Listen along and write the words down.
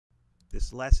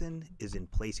This lesson is in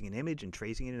placing an image and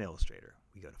tracing it in Illustrator.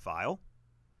 We go to File,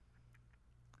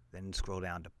 then scroll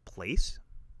down to Place.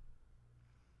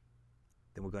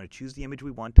 Then we're going to choose the image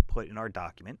we want to put in our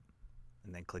document,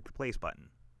 and then click the Place button.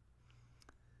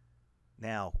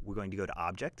 Now we're going to go to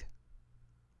Object,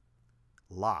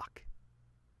 Lock.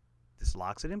 This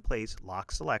locks it in place,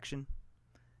 lock selection.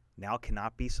 Now it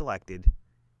cannot be selected,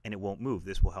 and it won't move.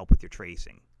 This will help with your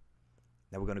tracing.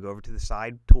 Now we're going to go over to the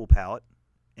side tool palette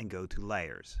and go to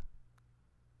Layers.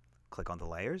 Click on the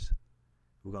layers.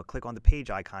 We're going to click on the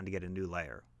page icon to get a new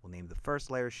layer. We'll name the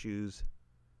first layer Shoes,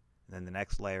 and then the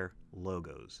next layer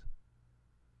Logos.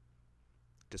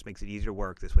 Just makes it easier to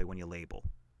work this way when you label.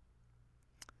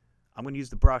 I'm going to use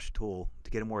the brush tool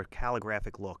to get a more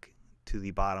calligraphic look to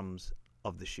the bottoms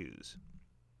of the shoes.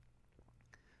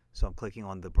 So I'm clicking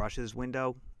on the brushes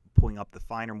window, pulling up the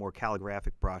finer, more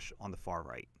calligraphic brush on the far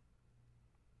right.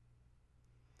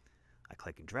 I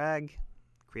click and drag,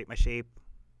 create my shape,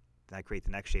 then I create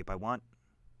the next shape I want.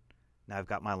 Now I've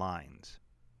got my lines.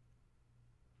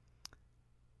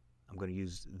 I'm going to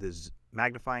use the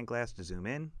magnifying glass to zoom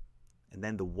in, and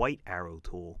then the white arrow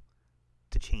tool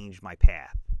to change my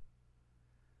path.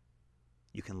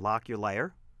 You can lock your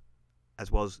layer,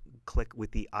 as well as click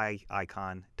with the eye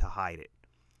icon to hide it.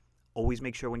 Always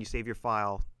make sure when you save your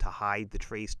file to hide the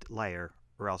traced layer,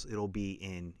 or else it'll be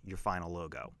in your final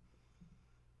logo.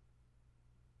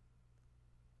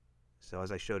 So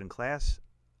as I showed in class,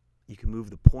 you can move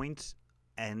the points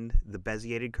and the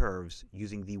beziated curves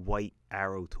using the white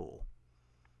arrow tool.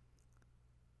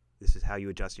 This is how you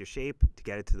adjust your shape to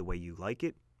get it to the way you like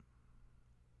it.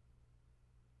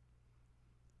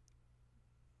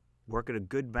 Work at a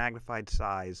good magnified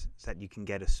size so that you can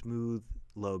get a smooth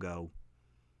logo.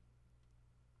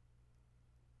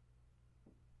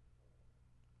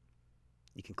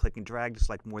 You can click and drag to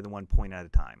select more than one point at a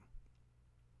time.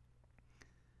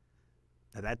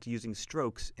 Now that's using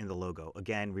strokes in the logo.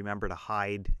 Again, remember to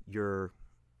hide your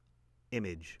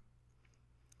image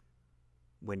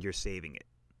when you're saving it.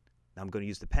 Now I'm going to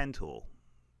use the pen tool.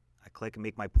 I click and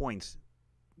make my points.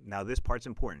 Now this part's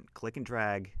important. Click and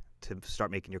drag to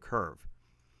start making your curve.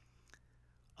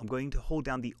 I'm going to hold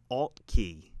down the Alt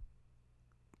key,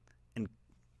 and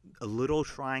a little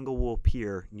triangle will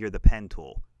appear near the pen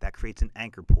tool. That creates an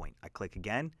anchor point. I click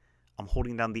again. I'm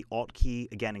holding down the Alt key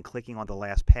again and clicking on the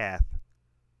last path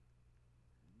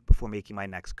before making my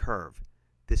next curve.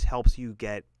 This helps you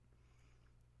get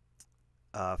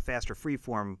faster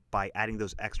freeform by adding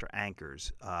those extra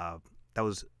anchors. That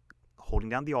was holding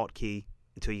down the Alt key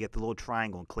until you get the little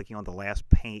triangle and clicking on the last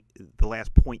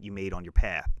point you made on your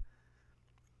path.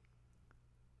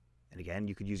 And again,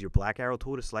 you could use your black arrow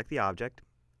tool to select the object.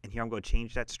 And here I'm going to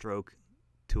change that stroke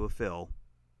to a fill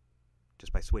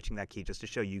just by switching that key, just to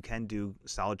show you can do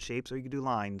solid shapes or you can do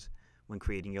lines when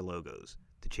creating your logos.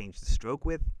 To change the stroke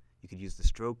width, you could use the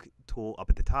stroke tool up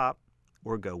at the top,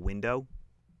 or go Window,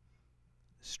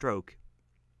 Stroke,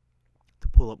 to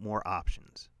pull up more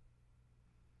options.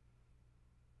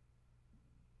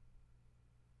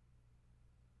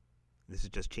 This is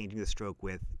just changing the stroke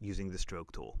width using the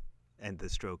stroke tool and the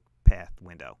stroke path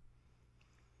window.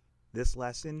 This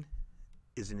lesson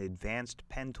is an advanced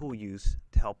pen tool use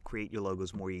to help create your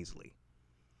logos more easily.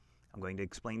 I'm going to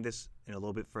explain this in a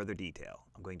little bit further detail.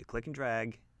 I'm going to click and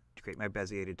drag to create my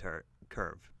beziated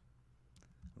curve.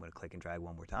 I'm going to click and drag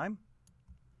one more time.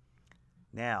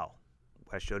 Now,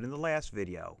 what I showed in the last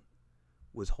video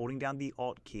was holding down the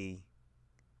Alt key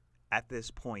at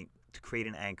this point to create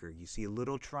an anchor. You see a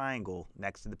little triangle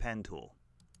next to the pen tool.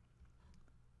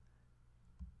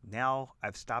 Now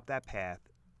I've stopped that path,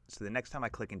 so the next time I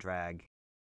click and drag,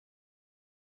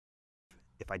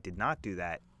 if I did not do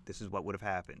that, this is what would have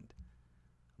happened.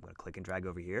 I'm going to click and drag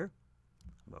over here.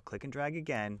 I'm going to click and drag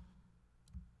again.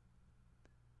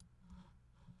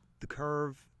 The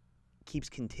curve keeps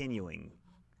continuing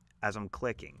as I'm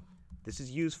clicking. This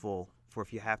is useful for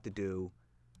if you have to do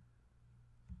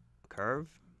a curve.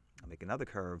 I'll make another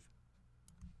curve.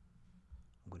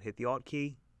 I'm going to hit the Alt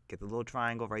key, get the little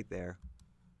triangle right there,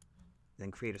 then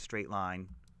create a straight line.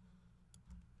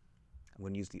 I'm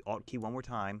going to use the Alt key one more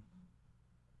time.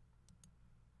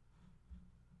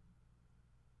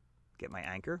 Get my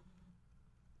anchor,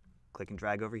 click and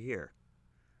drag over here.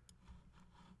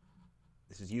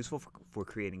 This is useful for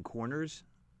creating corners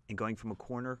and going from a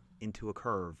corner into a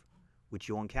curve, which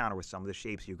you'll encounter with some of the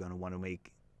shapes you're going to want to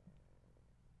make.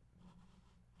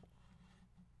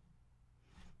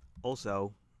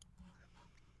 Also,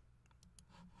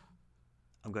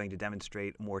 I'm going to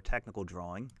demonstrate a more technical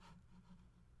drawing.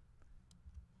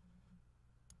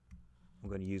 I'm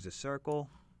going to use a circle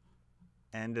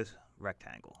and a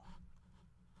rectangle.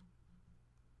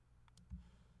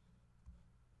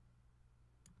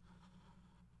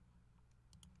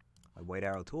 white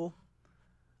arrow tool.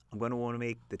 I'm going to want to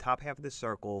make the top half of the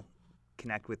circle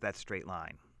connect with that straight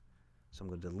line. So I'm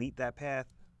going to delete that path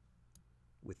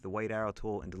with the white arrow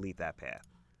tool and delete that path.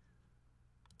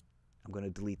 I'm going to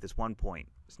delete this one point.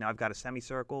 So now I've got a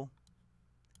semicircle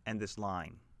and this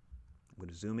line. I'm going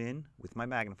to zoom in with my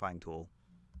magnifying tool.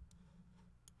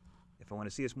 If I want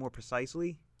to see this more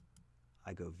precisely,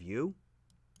 I go View,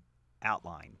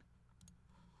 Outline.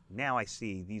 Now I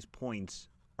see these points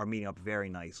are meeting up very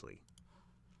nicely.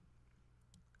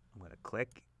 I'm going to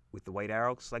click with the white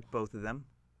arrow, select both of them.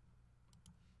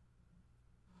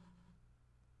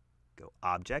 Go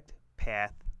Object,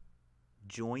 Path,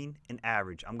 Join, and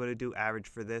Average. I'm going to do average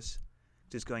for this.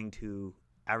 Just going to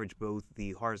average both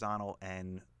the horizontal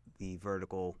and the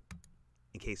vertical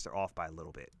in case they're off by a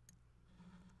little bit.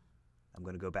 I'm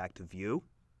going to go back to View,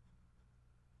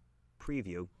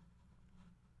 Preview,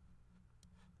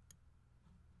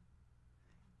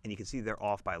 and you can see they're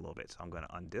off by a little bit, so I'm going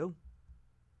to undo.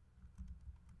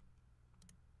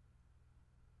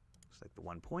 Select the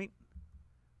one point,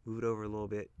 move it over a little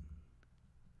bit.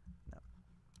 No.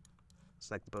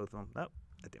 Select both of them. Nope,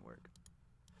 that didn't work.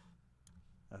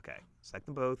 Okay, select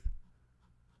them both.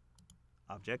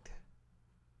 Object,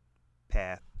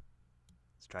 Path.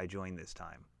 Let's try join this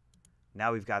time.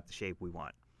 Now we've got the shape we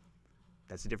want.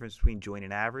 That's the difference between join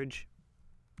and average.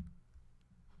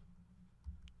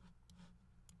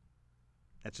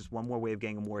 That's just one more way of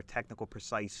getting a more technical,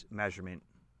 precise measurement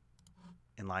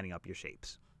and lining up your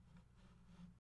shapes.